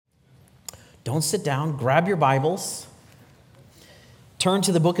Don't sit down. Grab your Bibles. Turn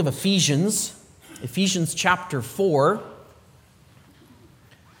to the book of Ephesians, Ephesians chapter 4.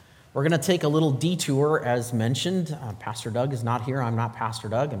 We're going to take a little detour, as mentioned. Pastor Doug is not here. I'm not Pastor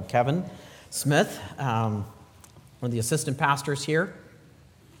Doug. I'm Kevin Smith, one of the assistant pastors here.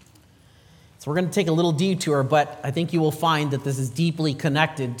 So we're going to take a little detour, but I think you will find that this is deeply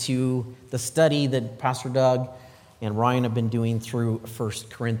connected to the study that Pastor Doug and Ryan have been doing through 1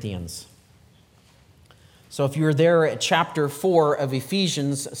 Corinthians. So if you're there at chapter 4 of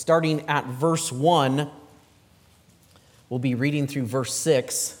Ephesians, starting at verse 1, we'll be reading through verse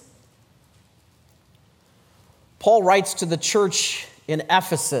 6. Paul writes to the church in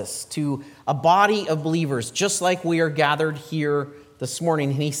Ephesus, to a body of believers, just like we are gathered here this morning.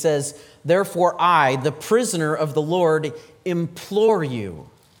 And he says, "Therefore I, the prisoner of the Lord, implore you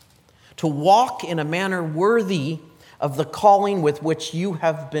to walk in a manner worthy of the calling with which you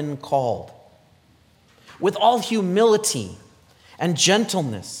have been called, with all humility and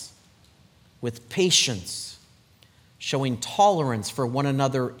gentleness, with patience, showing tolerance for one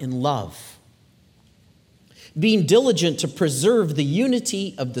another in love, being diligent to preserve the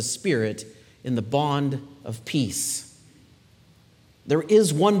unity of the Spirit in the bond of peace. There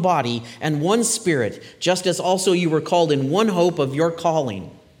is one body and one Spirit, just as also you were called in one hope of your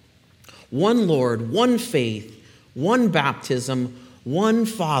calling. One Lord, one faith, one baptism, one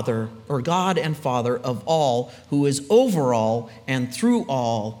Father, or God and Father of all, who is over all and through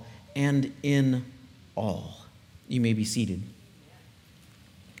all and in all." You may be seated.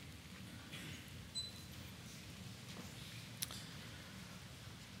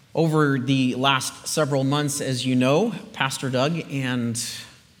 Over the last several months, as you know, Pastor Doug and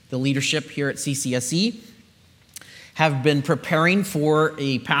the leadership here at CCSE have been preparing for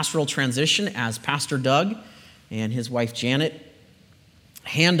a pastoral transition as Pastor Doug and his wife Janet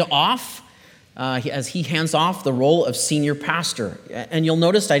as he hands off the role of senior pastor. And you'll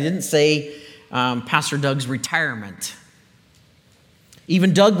notice I didn't say Pastor Doug's retirement.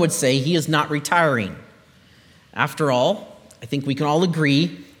 Even Doug would say he is not retiring. After all, I think we can all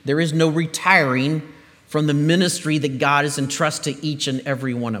agree there is no retiring from the ministry that God has entrusted to each and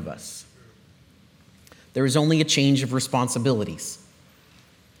every one of us. There is only a change of responsibilities.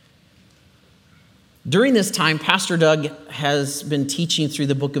 During this time, Pastor Doug has been teaching through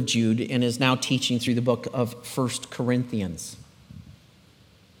the book of Jude and is now teaching through the book of 1 Corinthians.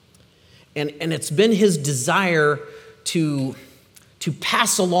 And it's been his desire to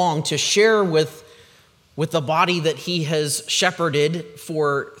pass along, to share with the body that he has shepherded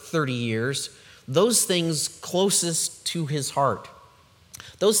for 30 years, those things closest to his heart.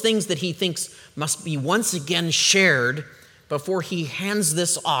 Those things that he thinks must be once again shared before he hands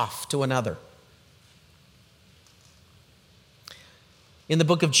this off to another. In the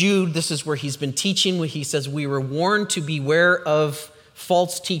book of Jude, this is where he's been teaching, where he says we were warned to beware of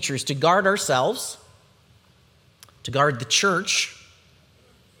false teachers, to guard ourselves, to guard the church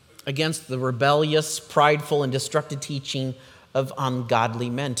against the rebellious, prideful, and destructive teaching of ungodly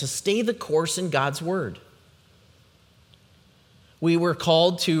men, to stay the course in God's word. We were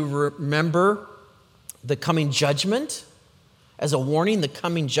called to remember the coming judgment as a warning, the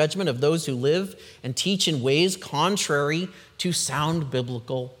coming judgment of those who live and teach in ways contrary to sound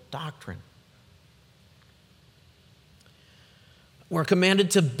biblical doctrine. We're commanded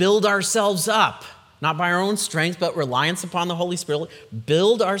to build ourselves up, not by our own strength, but reliance upon the Holy Spirit.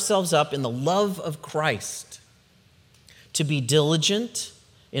 Build ourselves up in the love of Christ, to be diligent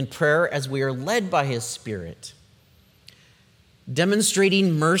in prayer as we are led by His Spirit,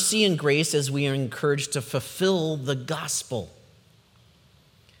 demonstrating mercy and grace as we are encouraged to fulfill the gospel,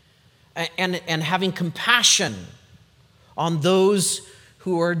 and having compassion on those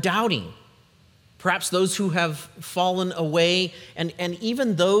who are doubting, perhaps those who have fallen away, and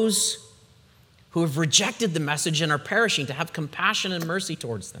even those who have rejected the message and are perishing, to have compassion and mercy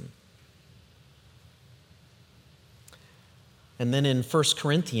towards them. And then in 1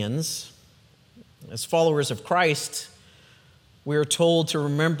 Corinthians, as followers of Christ, we are told to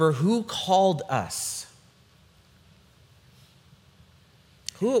remember who called us,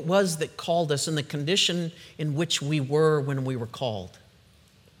 who it was that called us, and the condition in which we were when we were called.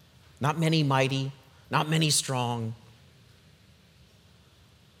 Not many mighty, not many strong.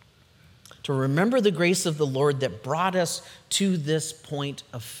 To remember the grace of the Lord that brought us to this point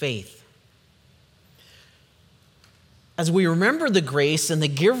of faith. As we remember the grace and the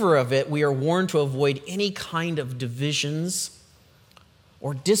giver of it, we are warned to avoid any kind of divisions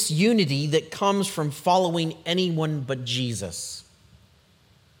or disunity that comes from following anyone but Jesus.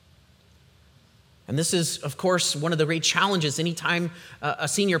 And this is, of course, one of the great challenges anytime a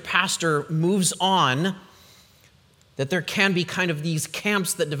senior pastor moves on, that there can be kind of these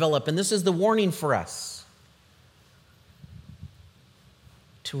camps that develop. And this is the warning for us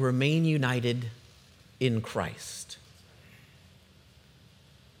to remain united in Christ.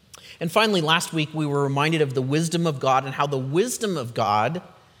 And finally, last week we were reminded of the wisdom of God and how the wisdom of God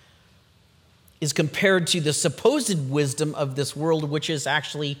is compared to the supposed wisdom of this world, which is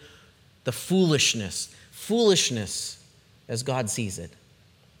actually the foolishness as God sees it.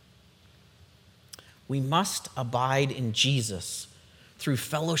 We must abide in Jesus through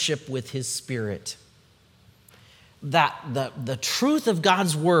fellowship with his Spirit, that the truth of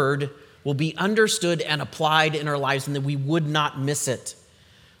God's word will be understood and applied in our lives, and that we would not miss it.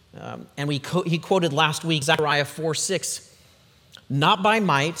 And he quoted last week Zechariah 4:6, "Not by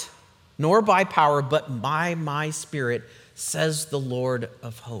might, nor by power, but by my Spirit, says the Lord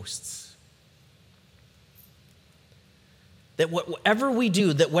of hosts." That whatever we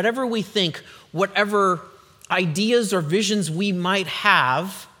do, that whatever we think, whatever ideas or visions we might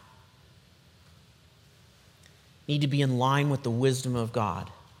have, need to be in line with the wisdom of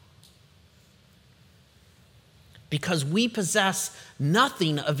God. Because we possess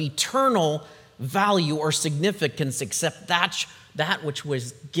nothing of eternal value or significance except that which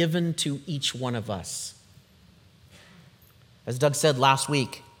was given to each one of us. As Doug said last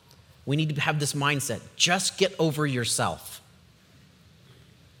week, we need to have this mindset: just get over yourself.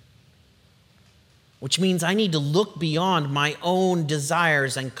 Which means I need to look beyond my own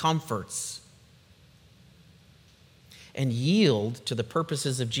desires and comforts and yield to the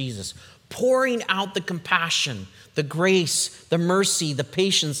purposes of Jesus, pouring out the compassion, the grace, the mercy, the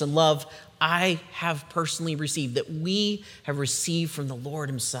patience, and love I have personally received, that we have received from the Lord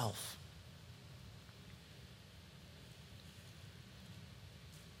himself.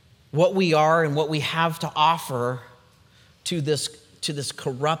 What we are and what we have to offer to this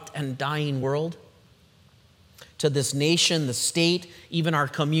corrupt and dying world, to this nation, the state, even our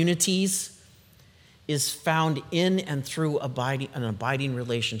communities, is found in and through an abiding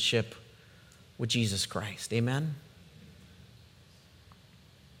relationship with Jesus Christ. Amen?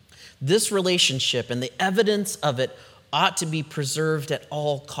 This relationship and the evidence of it ought to be preserved at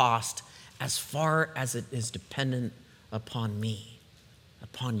all cost, as far as it is dependent upon me,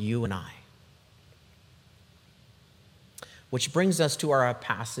 upon you and I. Which brings us to our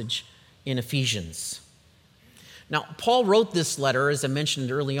passage in Ephesians. Now, Paul wrote this letter, as I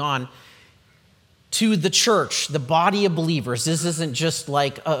mentioned early on, to the church, the body of believers. This isn't just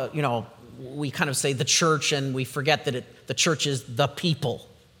like, we kind of say the church and we forget that the church is the people.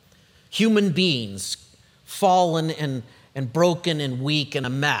 Human beings, fallen and broken and weak and a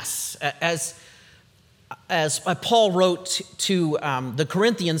mess. As Paul wrote to the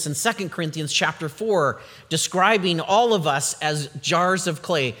Corinthians in 2 Corinthians chapter 4, describing all of us as jars of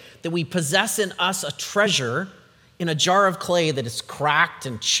clay, that we possess in us a treasure in a jar of clay that is cracked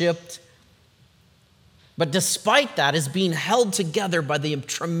and chipped, but despite that is being held together by the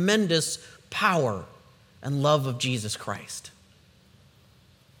tremendous power and love of Jesus Christ.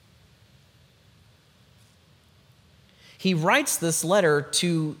 He writes this letter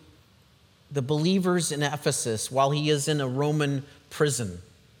to the believers in Ephesus while he is in a Roman prison.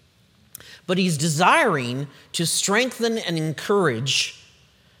 But he's desiring to strengthen and encourage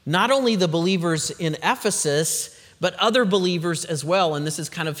not only the believers in Ephesus, but other believers as well. And this is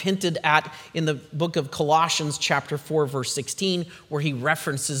kind of hinted at in the book of Colossians chapter 4, verse 16, where he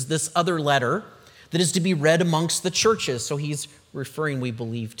references this other letter that is to be read amongst the churches. So he's referring, we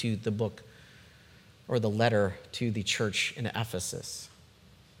believe, to the book or the letter to the church in Ephesus.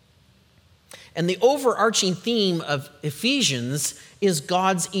 And the overarching theme of Ephesians is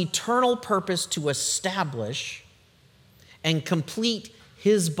God's eternal purpose to establish and complete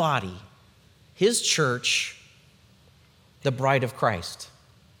his body, his church, the bride of Christ.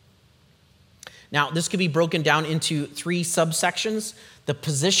 Now, this could be broken down into 3 subsections: the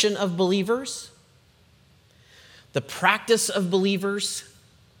position of believers, the practice of believers,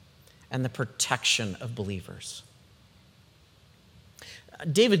 and the protection of believers.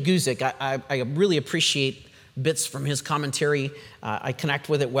 David Guzik, I really appreciate bits from his commentary. I connect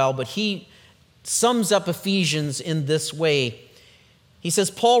with it well, but he sums up Ephesians in this way. He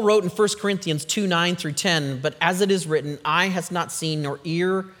says, Paul wrote in 1 Corinthians 2, 9 through 10, but as it is written, eye has not seen, nor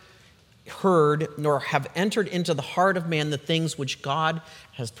ear heard, nor have entered into the heart of man the things which God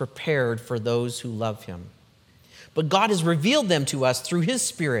has prepared for those who love him. But God has revealed them to us through his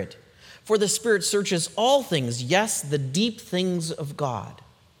Spirit. For the Spirit searches all things, yes, the deep things of God.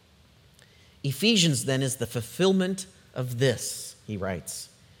 Ephesians then is the fulfillment of this, he writes.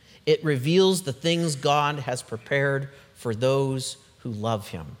 It reveals the things God has prepared for those who love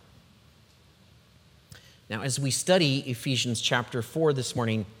him. Now, as we study Ephesians chapter 4 this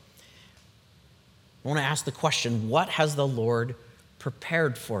morning, I want to ask the question, what has the Lord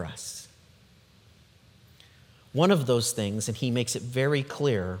prepared for us? One of those things, and he makes it very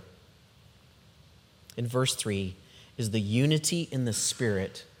clear in verse 3, is the unity in the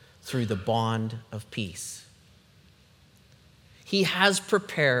Spirit through the bond of peace. He has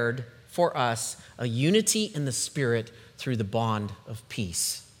prepared for us a unity in the Spirit through the bond of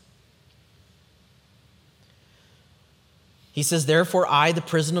peace. He says, therefore, I, the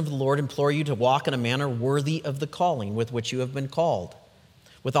prisoner of the Lord, implore you to walk in a manner worthy of the calling with which you have been called,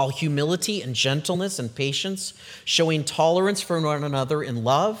 with all humility and gentleness and patience, showing tolerance for one another in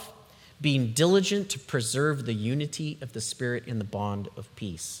love, being diligent to preserve the unity of the Spirit in the bond of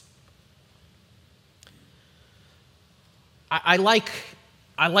peace. I like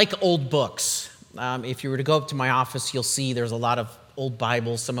old books. If you were to go up to my office, you'll see there's a lot of old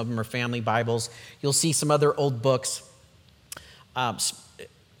Bibles. Some of them are family Bibles. You'll see some other old books,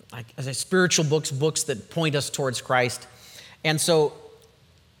 spiritual books that point us towards Christ. And so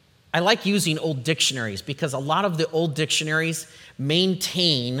I like using old dictionaries because a lot of the old dictionaries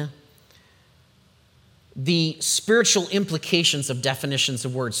maintain the spiritual implications of definitions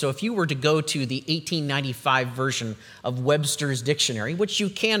of words. So if you were to go to the 1895 version of Webster's Dictionary, which you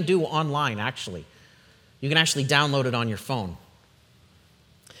can do online, actually, you can actually download it on your phone.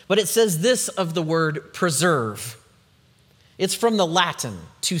 But it says this of the word preserve. It's from the Latin,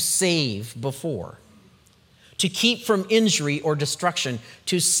 to save before, to keep from injury or destruction,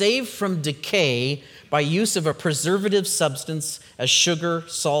 to save from decay by use of a preservative substance as sugar,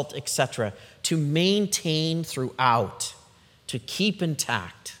 salt, etc., to maintain throughout, to keep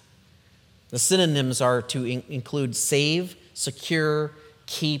intact. The synonyms are to include save, secure,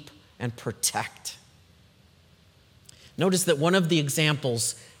 keep, and protect. Notice that one of the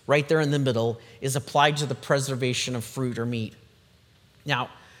examples right there in the middle is applied to the preservation of fruit or meat.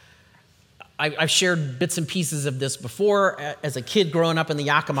 Now, I've shared bits and pieces of this before. As a kid growing up in the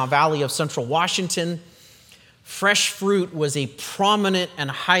Yakima Valley of Central Washington, fresh fruit was a prominent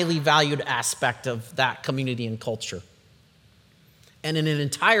and highly valued aspect of that community and culture, and an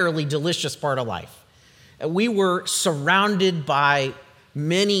entirely delicious part of life. We were surrounded by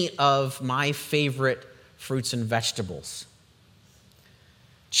many of my favorite fruits and vegetables: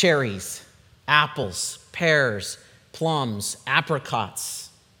 cherries, apples, pears, plums, apricots,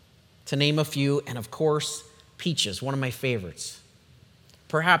 to name a few, and of course, peaches, one of my favorites,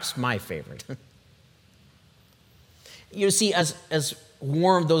 perhaps my favorite. You see, as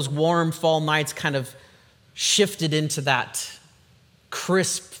those warm fall nights kind of shifted into that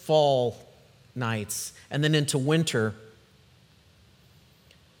crisp fall nights and then into winter,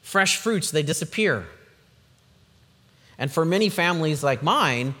 fresh fruits, they disappear. And for many families like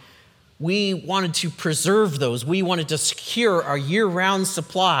mine, we wanted to preserve those. We wanted to secure our year-round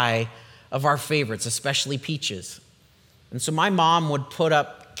supply of our favorites, especially peaches. And so my mom would put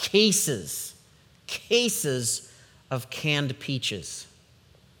up cases of canned peaches.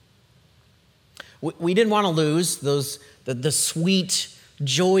 We didn't want to lose the sweet,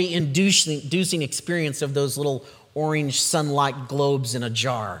 joy-inducing experience of those little orange sunlight globes in a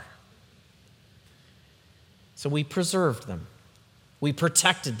jar. So we preserved them. We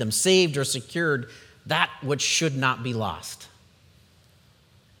protected them, saved or secured that which should not be lost.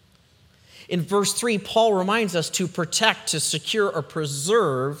 In verse 3, Paul reminds us to protect, to secure, or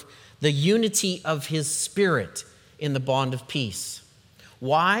preserve the unity of his Spirit in the bond of peace.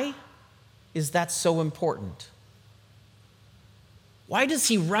 Why is that so important? Why does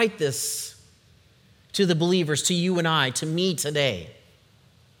he write this to the believers, to you and I, to me today?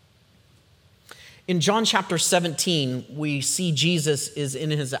 In John chapter 17, we see Jesus is in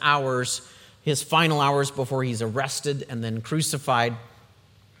his final hours before he's arrested and then crucified.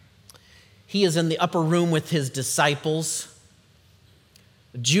 He is in the upper room with his disciples.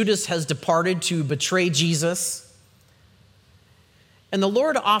 Judas has departed to betray Jesus. And the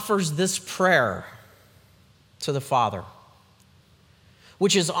Lord offers this prayer to the Father,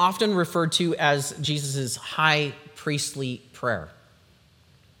 which is often referred to as Jesus' high priestly prayer.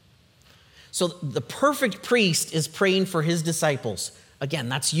 So the perfect priest is praying for his disciples. Again,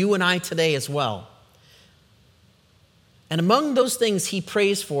 that's you and I today as well. And among those things he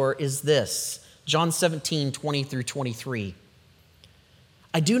prays for is this, John 17, 20 through 23.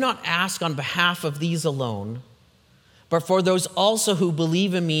 I do not ask on behalf of these alone, but for those also who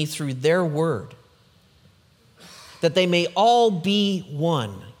believe in me through their word, that they may all be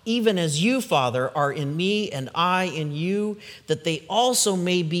one, even as you, Father, are in me and I in you, that they also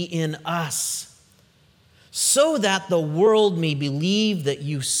may be in us, so that the world may believe that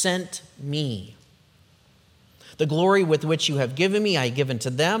you sent me. The glory with which you have given me, I have given to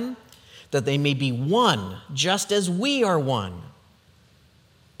them, that they may be one, just as we are one.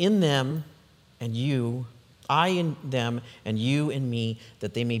 In them and you, I in them and you in me,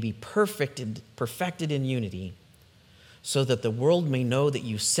 that they may be perfected in unity, so that the world may know that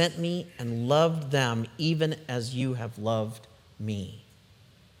you sent me and loved them even as you have loved me.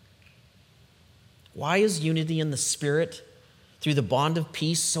 Why is unity in the Spirit through the bond of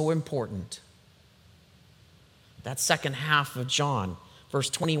peace so important? That second half of John, verse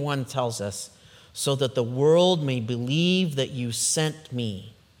 21 tells us, so that the world may believe that you sent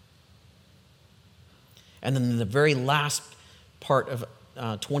me. And then the very last part of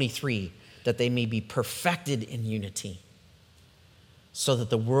 23, that they may be perfected in unity, so that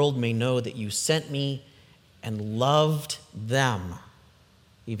the world may know that you sent me and loved them,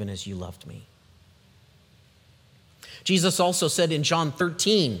 even as you loved me. Jesus also said in John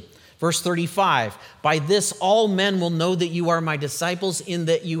 13, verse 35, by this all men will know that you are my disciples, in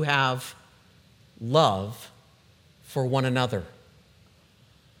that you have love for one another.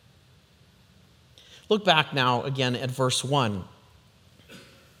 Look back now again at verse 1.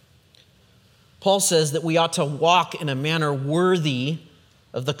 Paul says that we ought to walk in a manner worthy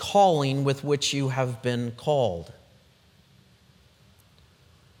of the calling with which you have been called.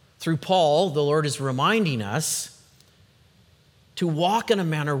 Through Paul, the Lord is reminding us to walk in a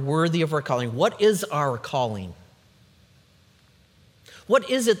manner worthy of our calling. What is our calling? What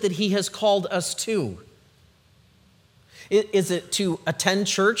is it that he has called us to? Is it to attend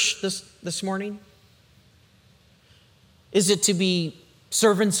church this morning? Is it to be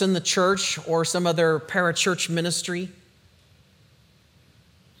servants in the church or some other parachurch ministry?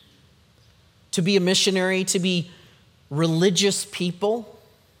 To be a missionary, to be religious people?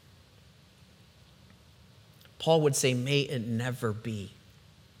 Paul would say, may it never be.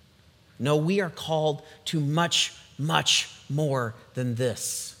 No, we are called to much, much more than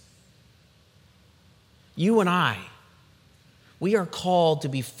this. You and I, we are called to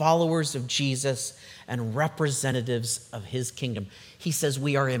be followers of Jesus and representatives of his kingdom. He says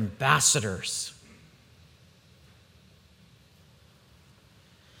we are ambassadors.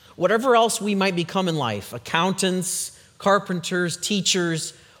 Whatever else we might become in life, accountants, carpenters,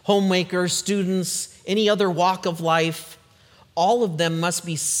 teachers, homemakers, students, any other walk of life, all of them must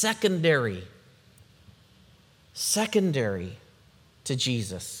be secondary to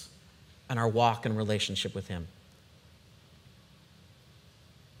Jesus and our walk and relationship with him.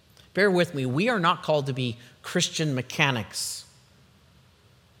 Bear with me, we are not called to be Christian mechanics,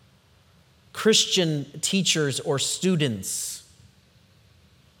 Christian teachers or students.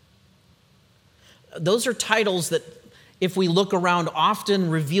 Those are titles that, if we look around, often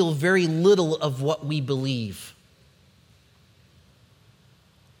reveal very little of what we believe.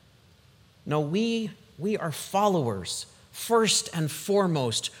 No, we are followers, first and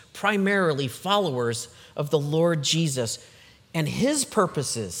foremost, primarily followers of the Lord Jesus and his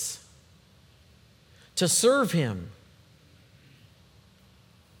purposes to serve him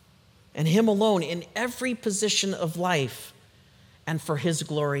and him alone in every position of life, and for his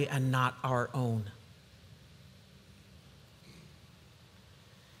glory and not our own.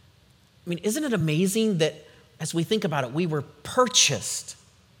 I mean, isn't it amazing that as we think about it, we were purchased?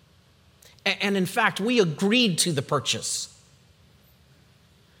 And in fact, we agreed to the purchase.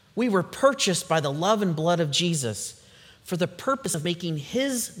 We were purchased by the love and blood of Jesus for the purpose of making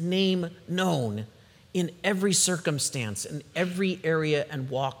his name known in every circumstance, in every area and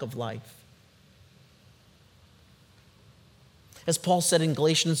walk of life. As Paul said in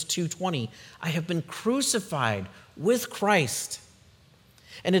Galatians 2:20, I have been crucified with Christ.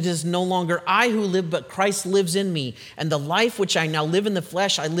 And it is no longer I who live, but Christ lives in me. And the life which I now live in the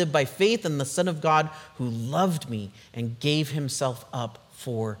flesh, I live by faith in the Son of God who loved me and gave himself up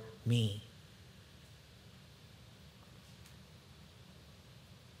for me.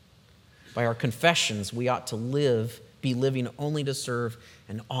 By our confessions, we ought to be living only to serve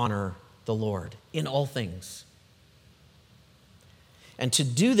and honor the Lord in all things. And to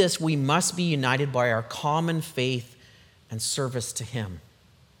do this, we must be united by our common faith and service to him.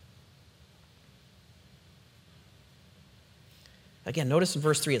 Again, notice in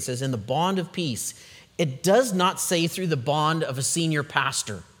verse 3, it says, in the bond of peace. It does not say through the bond of a senior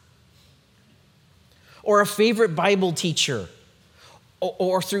pastor or a favorite Bible teacher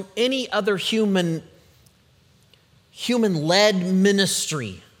or through any other human-led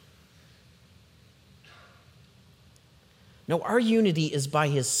ministry. No, our unity is by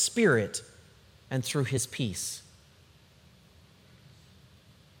his Spirit and through his peace.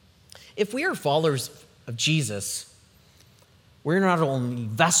 If we are followers of Jesus, we're not only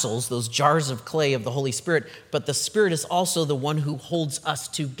vessels, those jars of clay of the Holy Spirit, but the Spirit is also the one who holds us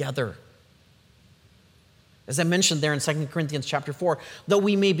together. As I mentioned there in 2 Corinthians chapter 4, though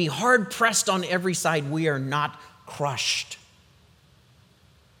we may be hard pressed on every side, we are not crushed.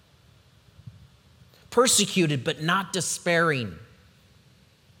 Persecuted, but not despairing.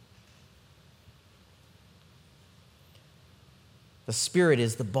 The Spirit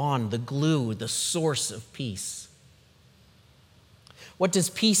is the bond, the glue, the source of peace. What does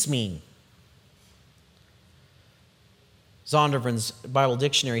peace mean? Zondervan's Bible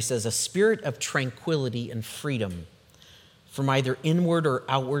Dictionary says, a spirit of tranquility and freedom from either inward or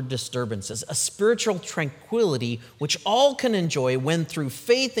outward disturbances, a spiritual tranquility which all can enjoy when through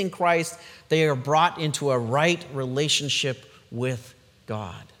faith in Christ they are brought into a right relationship with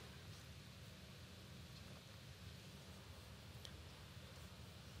God.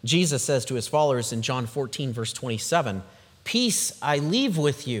 Jesus says to his followers in John 14, verse 27, "Peace I leave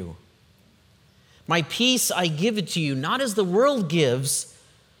with you. My peace I give it to you, not as the world gives,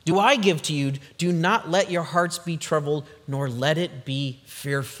 do I give to you. Do not let your hearts be troubled, nor let it be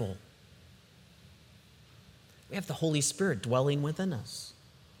fearful." We have the Holy Spirit dwelling within us,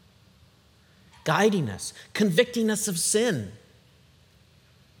 guiding us, convicting us of sin,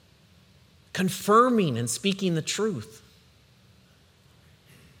 confirming and speaking the truth.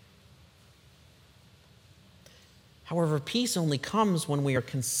 However, peace only comes when we are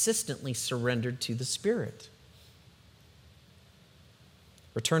consistently surrendered to the Spirit.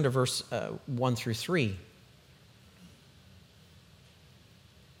 Return to verse 1 through 3.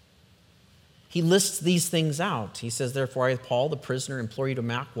 He lists these things out. He says, "Therefore I, Paul, the prisoner, implore you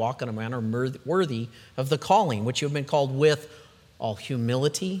to walk in a manner worthy of the calling which you have been called, with all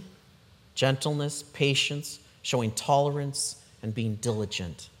humility, gentleness, patience, showing tolerance, and being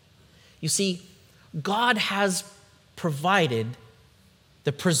diligent." You see, God has provided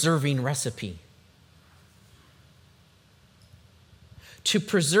the preserving recipe. To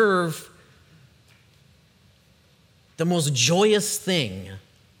preserve the most joyous thing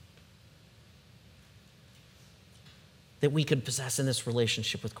that we could possess in this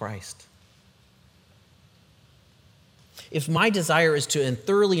relationship with Christ. If my desire is to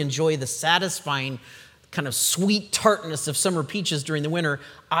thoroughly enjoy the satisfying kind of sweet tartness of summer peaches during the winter,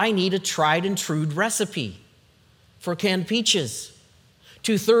 I need a tried and true recipe for canned peaches.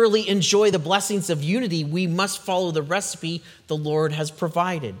 To thoroughly enjoy the blessings of unity, we must follow the recipe the Lord has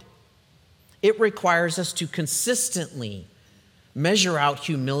provided. It requires us to consistently measure out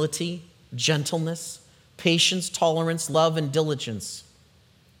humility, gentleness, patience, tolerance, love, and diligence.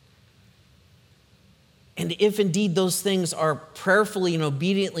 And if indeed those things are prayerfully and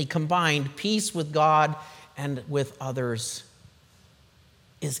obediently combined, peace with God and with others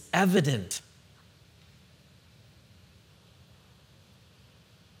is evident.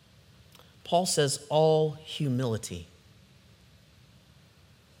 Paul says, all humility.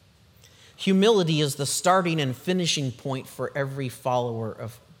 Humility is the starting and finishing point for every follower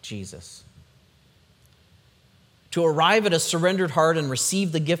of Jesus. To arrive at a surrendered heart and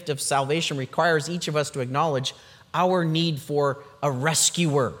receive the gift of salvation requires each of us to acknowledge our need for a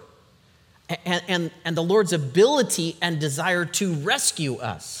rescuer and the Lord's ability and desire to rescue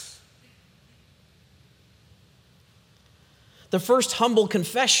us. The first humble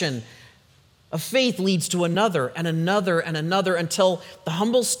confession of faith leads to another and another and another until the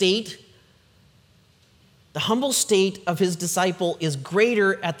humble state of his disciple is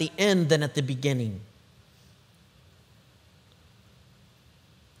greater at the end than at the beginning.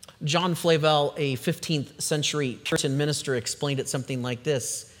 John Flavel, a 15th century Puritan minister, explained it something like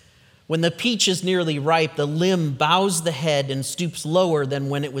this: "When the peach is nearly ripe, the limb bows the head and stoops lower than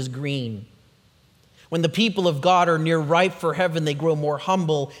when it was green. When the people of God are near ripe for heaven, they grow more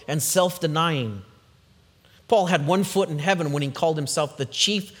humble and self-denying." Paul had one foot in heaven when he called himself the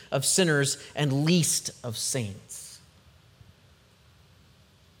chief of sinners and least of saints.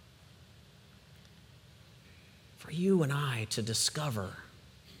 For you and I to discover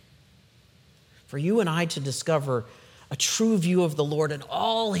a true view of the Lord in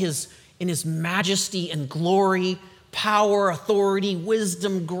his majesty and glory, power, authority,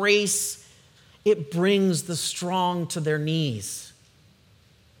 wisdom, grace, it brings the strong to their knees,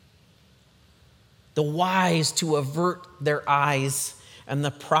 the wise to avert their eyes, and the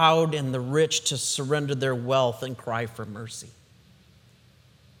proud and the rich to surrender their wealth and cry for mercy.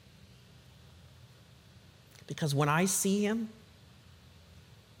 Because when I see him,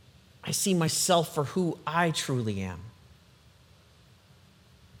 I see myself for who I truly am.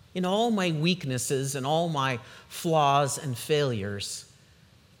 in all my weaknesses and all my flaws and failures.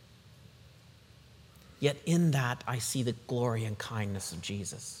 Yet in that, I see the glory and kindness of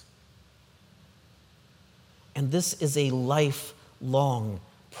Jesus. And this is a lifelong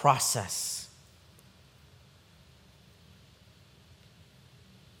process.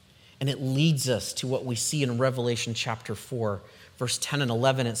 And it leads us to what we see in Revelation chapter 4, verse 10 and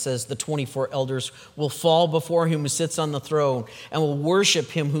 11. It says, the 24 elders will fall before him who sits on the throne and will worship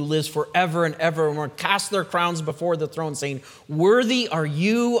him who lives forever and ever, and will cast their crowns before the throne, saying, worthy are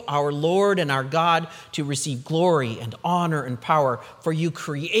you, our Lord and our God, to receive glory and honor and power, for you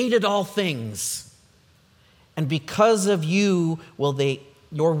created all things. And because of you,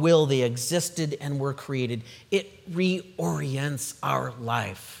 your will, they existed and were created. It reorients our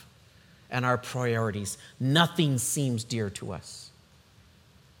life and our priorities. Nothing seems dear to us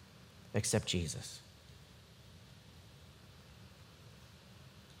except Jesus.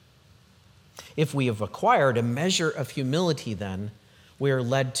 If we have acquired a measure of humility, then we are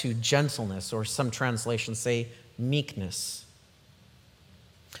led to gentleness, or some translations say meekness.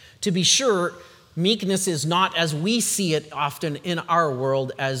 To be sure, meekness is not, as we see it often in our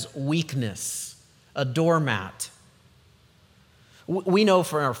world, as weakness, a doormat. We know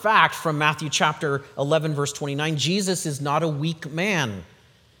for a fact from Matthew chapter 11, verse 29, Jesus is not a weak man.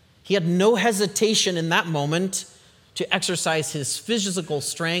 He had no hesitation in that moment to exercise his physical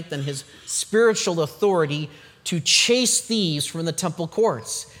strength and his spiritual authority to chase thieves from the temple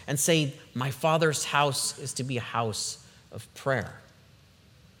courts and say, my Father's house is to be a house of prayer.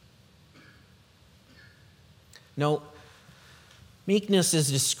 No, meekness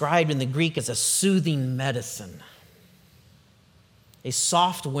is described in the Greek as a soothing medicine, a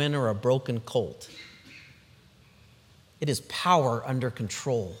soft wind or a broken colt. It is power under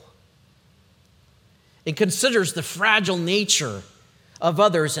control. It considers the fragile nature of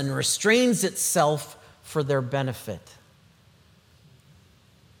others and restrains itself for their benefit.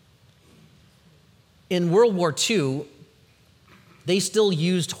 In World War II, they still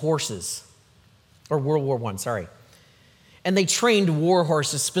used horses, or World War I, sorry. And they trained war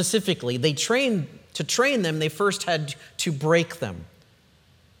horses specifically. To train them, they first had to break them.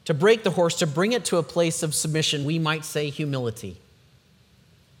 To break the horse, to bring it to a place of submission, we might say humility.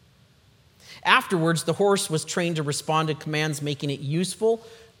 Afterwards, the horse was trained to respond to commands, making it useful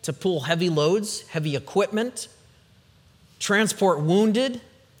to pull heavy loads, heavy equipment, transport wounded,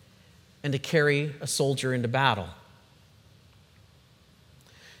 and to carry a soldier into battle.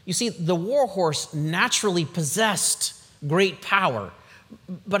 You see, the war horse naturally possessed great power,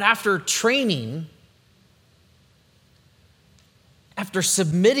 but after training, after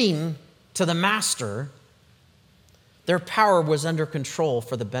submitting to the master, their power was under control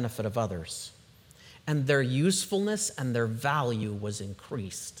for the benefit of others. And their usefulness and their value was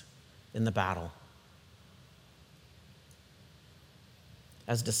increased in the battle.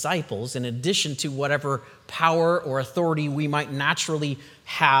 As disciples, in addition to whatever power or authority we might naturally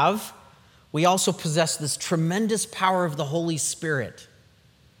have, we also possess this tremendous power of the Holy Spirit,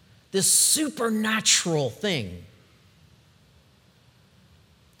 this supernatural thing.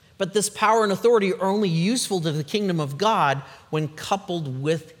 But this power and authority are only useful to the kingdom of God when coupled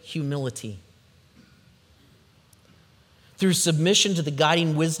with humility. Through submission to the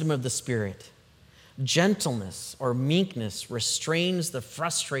guiding wisdom of the Spirit, gentleness or meekness restrains the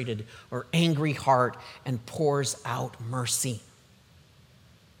frustrated or angry heart and pours out mercy.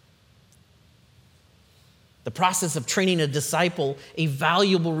 The process of training a disciple, a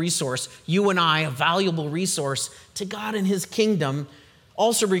valuable resource, you and I, a valuable resource to God and his kingdom,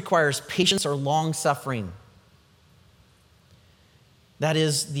 also requires patience or long-suffering. That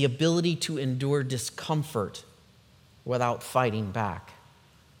is, the ability to endure discomfort without fighting back.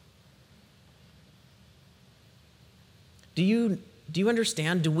 Do you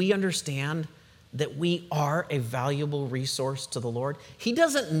understand? Do we understand that we are a valuable resource to the Lord? He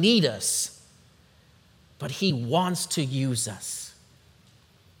doesn't need us, but he wants to use us.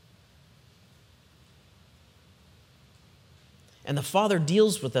 And the Father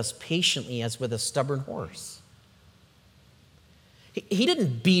deals with us patiently as with a stubborn horse. He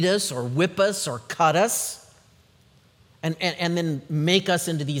didn't beat us or whip us or cut us and then make us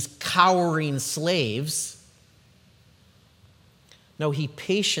into these cowering slaves. No, he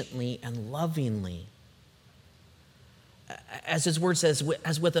patiently and lovingly, as his word says,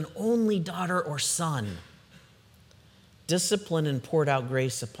 as with an only daughter or son, disciplined and poured out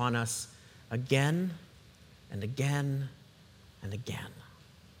grace upon us again and again and again.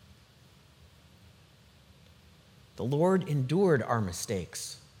 The Lord endured our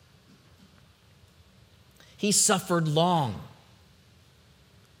mistakes. He suffered long.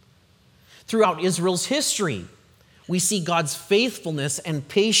 Throughout Israel's history, we see God's faithfulness and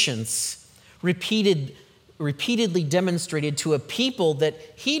patience repeatedly demonstrated to a people that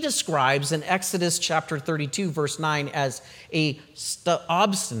he describes in Exodus chapter 32, verse 9, as a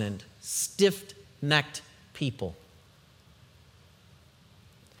obstinate, stiff-necked people.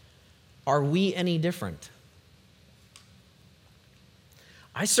 Are we any different?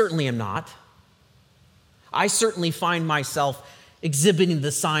 I certainly am not. I certainly find myself exhibiting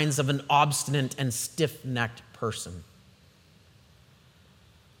the signs of an obstinate and stiff-necked person.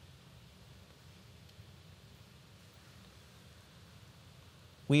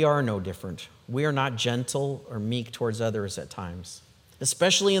 We are no different. We are not gentle or meek towards others at times,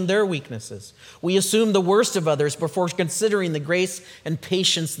 especially in their weaknesses. We assume the worst of others before considering the grace and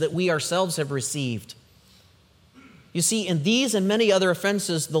patience that we ourselves have received. You see, in these and many other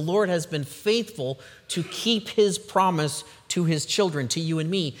offenses, the Lord has been faithful to keep his promise to his children, to you and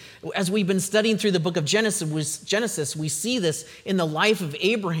me. As we've been studying through the book of Genesis, we see this in the life of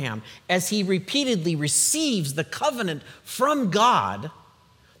Abraham as he repeatedly receives the covenant from God,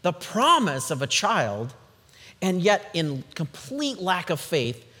 the promise of a child, and yet in complete lack of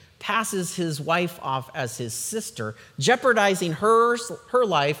faith, passes his wife off as his sister, jeopardizing her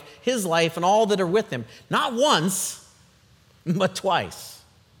life, his life, and all that are with him. Not once, but twice.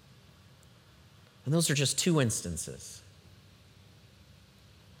 And those are just two instances.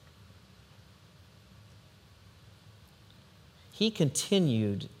 He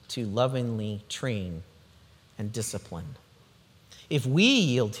continued to lovingly train and discipline. If we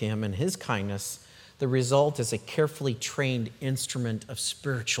yield to him and his kindness, the result is a carefully trained instrument of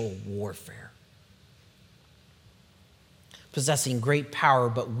spiritual warfare, possessing great power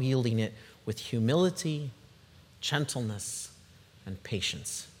but wielding it with humility, gentleness, and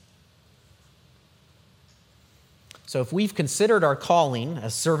patience. So if we've considered our calling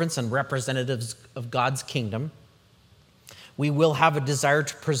as servants and representatives of God's kingdom, we will have a desire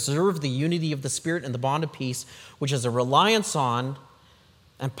to preserve the unity of the Spirit and the bond of peace, which is a reliance on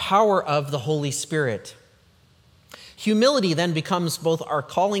and power of the Holy Spirit. Humility then becomes both our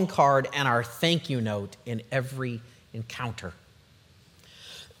calling card and our thank you note in every encounter.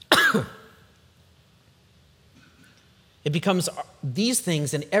 It becomes these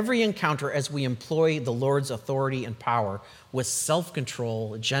things in every encounter as we employ the Lord's authority and power with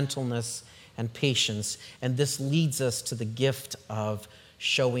self-control, gentleness, and patience. And this leads us to the gift of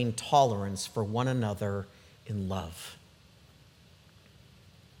showing tolerance for one another in love.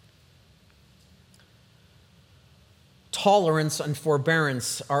 Tolerance and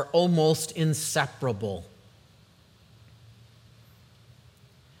forbearance are almost inseparable.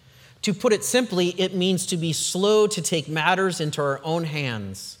 To put it simply, it means to be slow to take matters into our own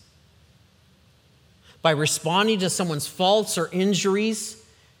hands. By responding to someone's faults or injuries,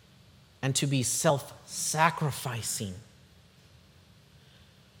 and to be self-sacrificing.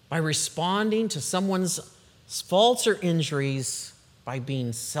 By responding to someone's faults or injuries by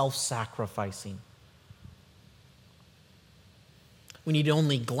being self-sacrificing. We need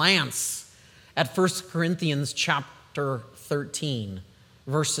only glance at 1 Corinthians chapter 13.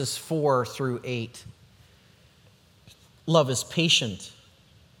 Verses 4 through 8. Love is patient.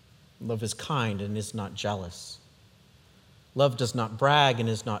 Love is kind and is not jealous. Love does not brag and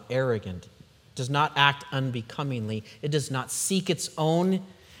is not arrogant. It does not act unbecomingly. It does not seek its own,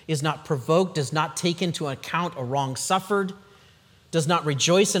 is not provoked, does not take into account a wrong suffered, does not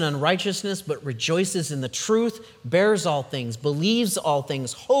rejoice in unrighteousness, but rejoices in the truth, bears all things, believes all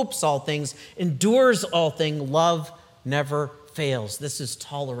things, hopes all things, endures all things. Love never fails. This is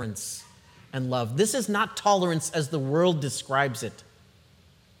tolerance and love. This is not tolerance as the world describes it.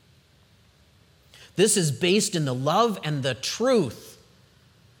 This is based in the love and the truth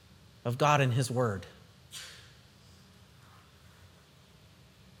of God and his word.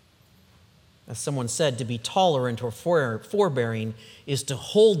 As someone said, to be tolerant or forbearing is to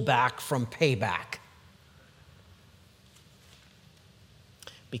hold back from payback,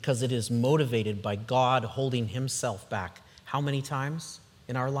 because it is motivated by God holding himself back. How many times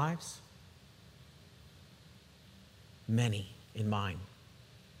in our lives? Many in mine.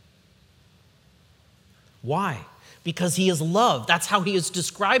 Why? Because he is love. That's how he is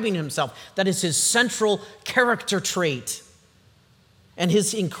describing himself. That is his central character trait. And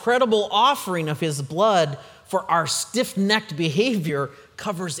his incredible offering of his blood for our stiff-necked behavior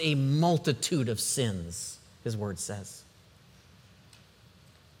covers a multitude of sins, his word says.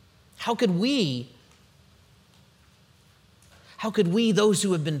 How could we, those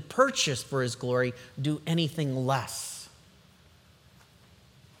who have been purchased for his glory, do anything less?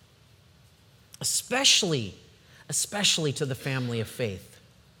 Especially to the family of faith.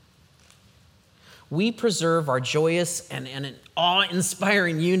 we preserve our joyous and an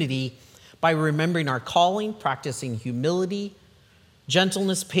awe-inspiring unity by remembering our calling, practicing humility,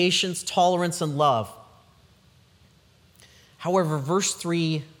 gentleness, patience, tolerance, and love. However, verse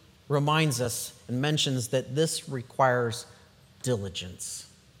 3 reminds us and mentions that this requires diligence.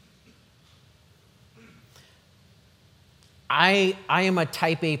 I am a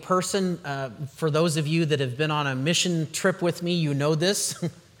type A person. For those of you that have been on a mission trip with me, you know this.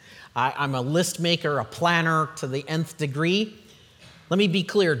 I'm a list maker, a planner to the nth degree. Let me be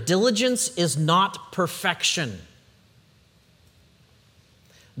clear. Diligence is not perfection.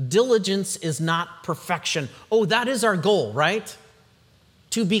 Diligence is not perfection. Oh, that is our goal, right?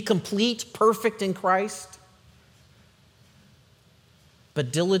 To be complete, perfect in Christ.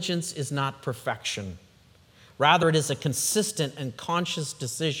 But diligence is not perfection. Rather, it is a consistent and conscious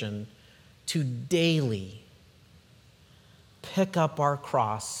decision to daily pick up our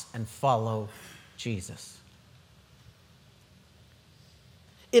cross and follow Jesus.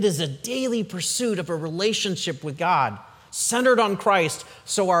 It is a daily pursuit of a relationship with God centered on Christ,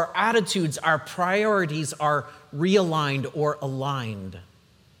 so our attitudes, our priorities are realigned or aligned.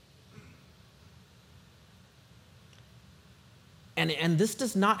 And this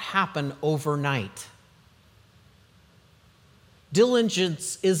does not happen overnight.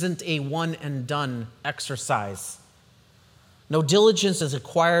 Diligence isn't a one and done exercise. No, diligence is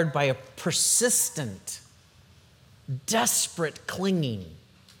acquired by a persistent, desperate clinging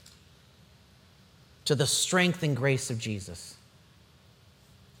to the strength and grace of Jesus.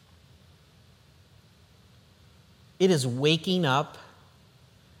 It is waking up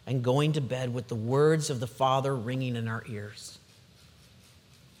and going to bed with the words of the Father ringing in our ears.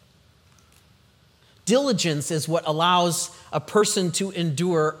 Diligence is what allows a person to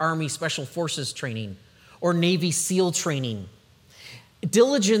endure Army Special Forces training or Navy SEAL training.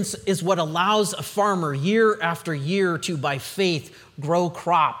 Diligence is what allows a farmer year after year to, by faith, grow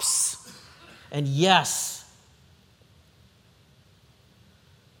crops. And yes,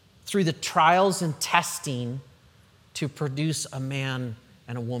 through the trials and testing, to produce a man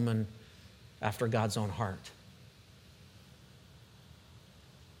and a woman after God's own heart.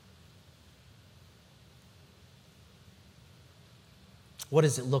 What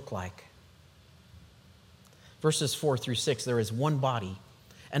does it look like? Verses 4 through 6, there is one body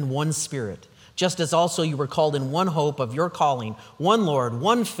and one Spirit, just as also you were called in one hope of your calling, one Lord,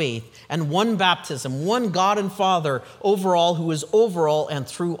 one faith, and one baptism, one God and Father over all, who is over all and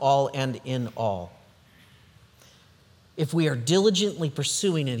through all and in all. If we are diligently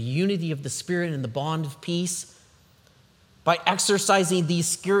pursuing a unity of the Spirit and the bond of peace, by exercising these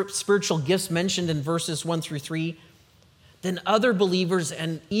spiritual gifts mentioned in verses 1 through 3, then other believers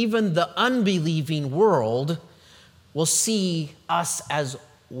and even the unbelieving world will see us as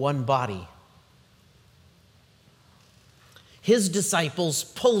one body. His disciples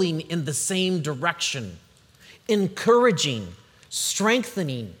pulling in the same direction, encouraging,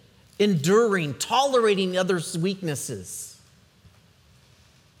 strengthening, enduring, tolerating others' weaknesses.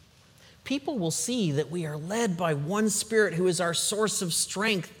 People will see that we are led by one Spirit who is our source of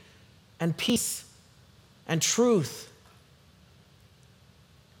strength and peace and truth.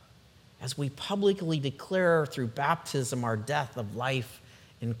 As we publicly declare through baptism our death of life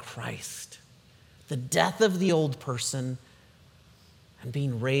in Christ, the death of the old person and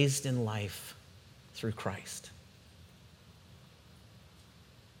being raised in life through Christ.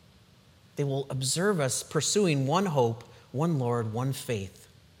 They will observe us pursuing one hope, one Lord, one faith,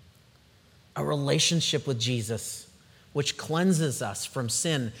 a relationship with Jesus, which cleanses us from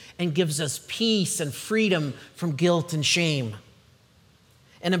sin and gives us peace and freedom from guilt and shame,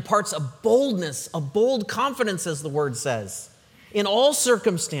 and imparts a boldness, a bold confidence, as the word says, in all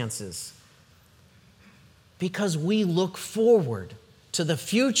circumstances, because we look forward to the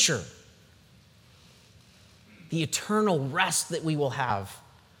future, the eternal rest that we will have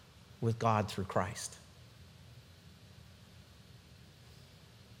with God through Christ.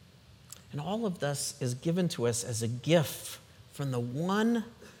 And all of this is given to us as a gift from the one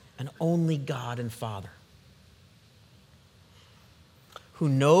and only God and Father, who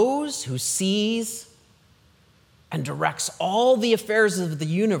knows, who sees, and directs all the affairs of the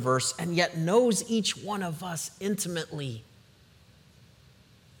universe, and yet knows each one of us intimately.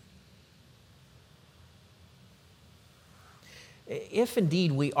 If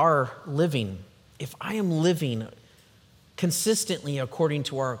indeed we are living, if I am living consistently according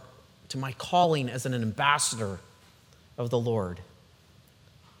to my calling as an ambassador of the Lord,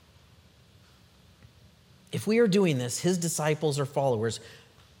 if we are doing this, his disciples or followers,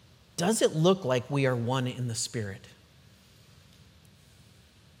 does it look like we are one in the Spirit?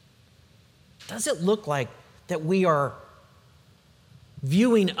 does it look like that we are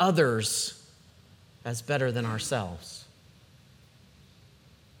viewing others as better than ourselves?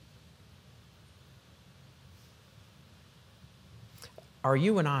 Are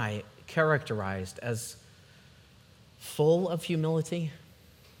you and I characterized as full of humility?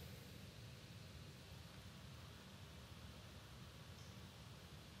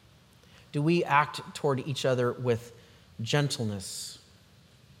 Do we act toward each other with gentleness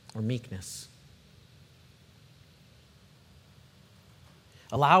or meekness?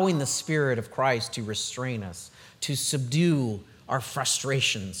 Allowing the Spirit of Christ to restrain us, to subdue our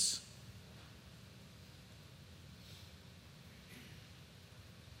frustrations,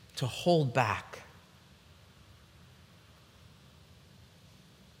 to hold back.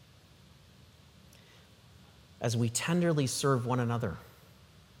 As we tenderly serve one another.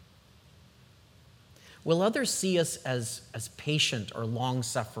 Will others see us as patient or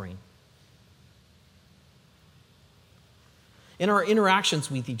long-suffering? In our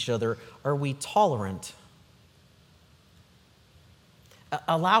interactions with each other, are we tolerant?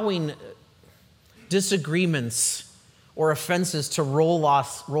 Allowing disagreements or offenses to roll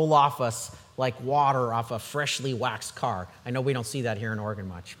off us like water off a freshly waxed car. I know we don't see that here in Oregon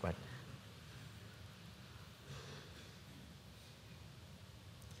much, but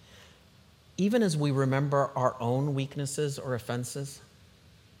even as we remember our own weaknesses or offenses,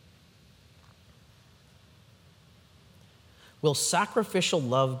 will sacrificial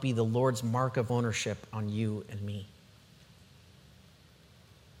love be the Lord's mark of ownership on you and me?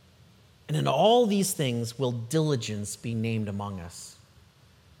 And in all these things, will diligence be named among us?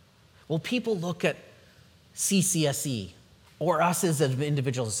 Will people look at CCSE or us as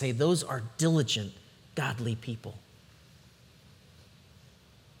individuals and say, those are diligent, godly people?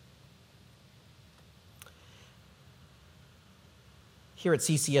 Here at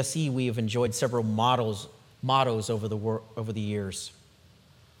CCSE, we have enjoyed several mottos over the years.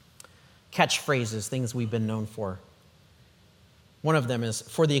 Catchphrases, things we've been known for. One of them is,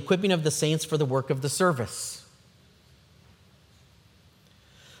 for the equipping of the saints for the work of the service.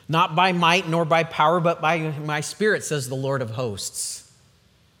 Not by might nor by power, but by my Spirit, says the Lord of hosts.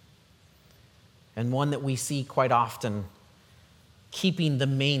 And one that we see quite often, keeping the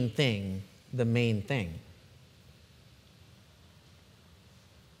main thing the main thing.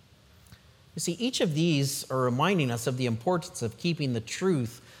 You see, each of these are reminding us of the importance of keeping the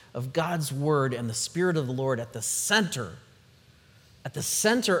truth of God's word and the Spirit of the Lord at the center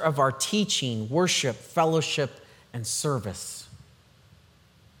of our teaching, worship, fellowship, and service.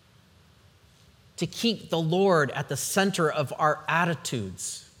 To keep the Lord at the center of our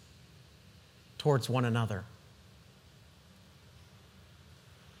attitudes towards one another.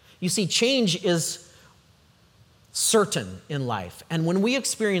 You see, change is certain in life. And when we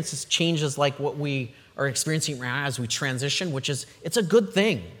experience changes like what we are experiencing right now as we transition, it's a good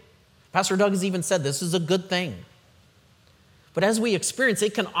thing. Pastor Doug has even said this is a good thing. But as we experience,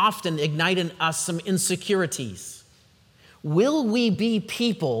 it can often ignite in us some insecurities. Will we be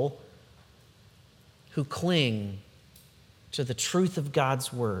people who cling to the truth of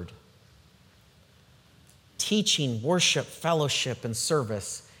God's word, teaching, worship, fellowship, and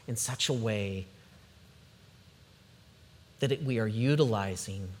service in such a way that we are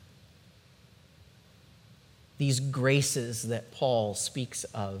utilizing these graces that Paul speaks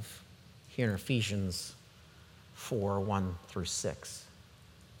of here in Ephesians 4, 1 through 6.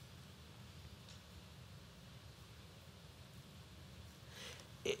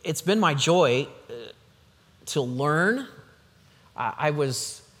 It's been my joy to learn. I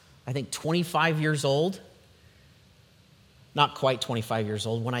was, 25 years old. Not quite 25 years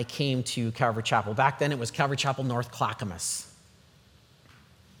old when I came to Calvary Chapel. Back then it was Calvary Chapel, North Clackamas.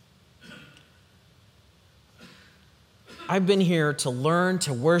 I've been here to learn,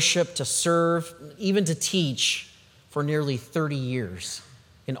 to worship, to serve, even to teach for nearly 30 years.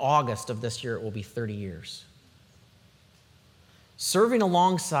 In August of this year, it will be 30 years. Serving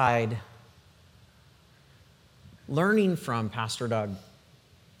alongside, learning from Pastor Doug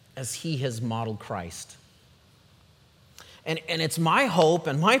as he has modeled Christ. And it's my hope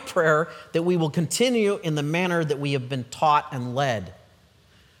and my prayer that we will continue in the manner that we have been taught and led.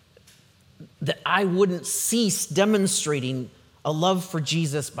 That I wouldn't cease demonstrating a love for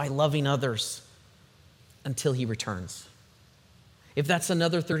Jesus by loving others until he returns. If that's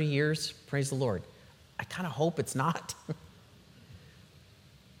another 30 years, praise the Lord. I kind of hope it's not.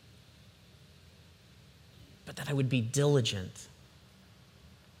 But that I would be diligent.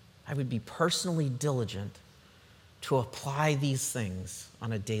 I would be personally diligent to apply these things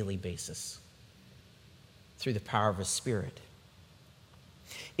on a daily basis through the power of his Spirit.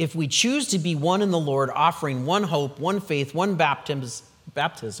 If we choose to be one in the Lord, offering one hope, one faith, one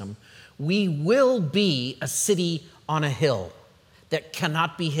baptism, we will be a city on a hill that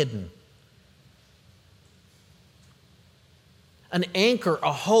cannot be hidden. An anchor,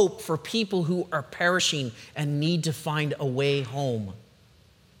 a hope for people who are perishing and need to find a way home.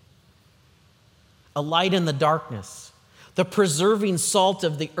 A light in the darkness, the preserving salt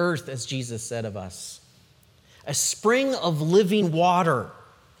of the earth, as Jesus said of us. A spring of living water,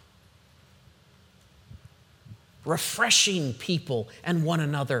 refreshing people and one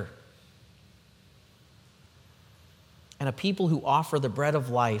another. And a people who offer the bread of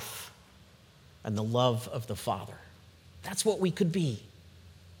life and the love of the Father. That's what we could be.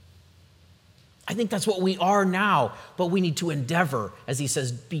 I think that's what we are now, but we need to endeavor, as he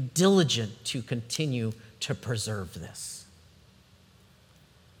says, be diligent to continue to preserve this.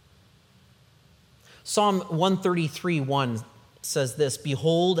 Psalm 133:1 says this,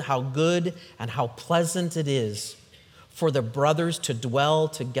 "Behold how good and how pleasant it is for the brothers to dwell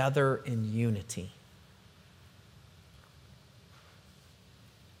together in unity."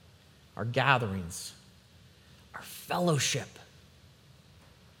 Our gatherings, our fellowship,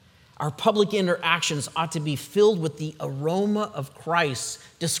 our public interactions ought to be filled with the aroma of Christ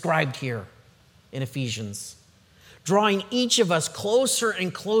described here in Ephesians, drawing each of us closer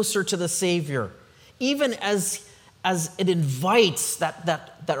and closer to the Savior, even as it invites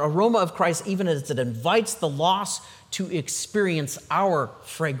that aroma of Christ, even as it invites the lost to experience our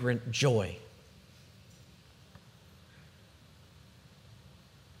fragrant joy.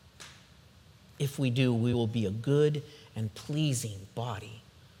 If we do, we will be a good and pleasing body.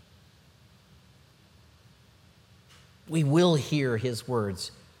 We will hear his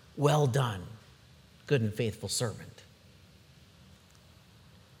words, "Well done, good and faithful servant."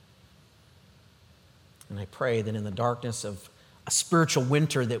 And I pray that in the darkness of a spiritual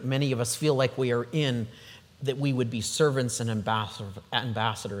winter that many of us feel like we are in, that we would be servants and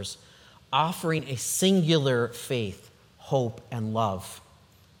ambassadors, offering a singular faith, hope, and love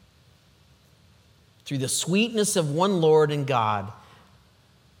through the sweetness of one Lord and God,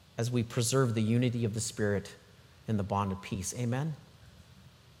 as we preserve the unity of the Spirit in the bond of peace. Amen?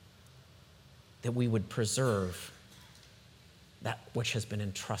 That we would preserve that which has been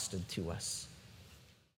entrusted to us.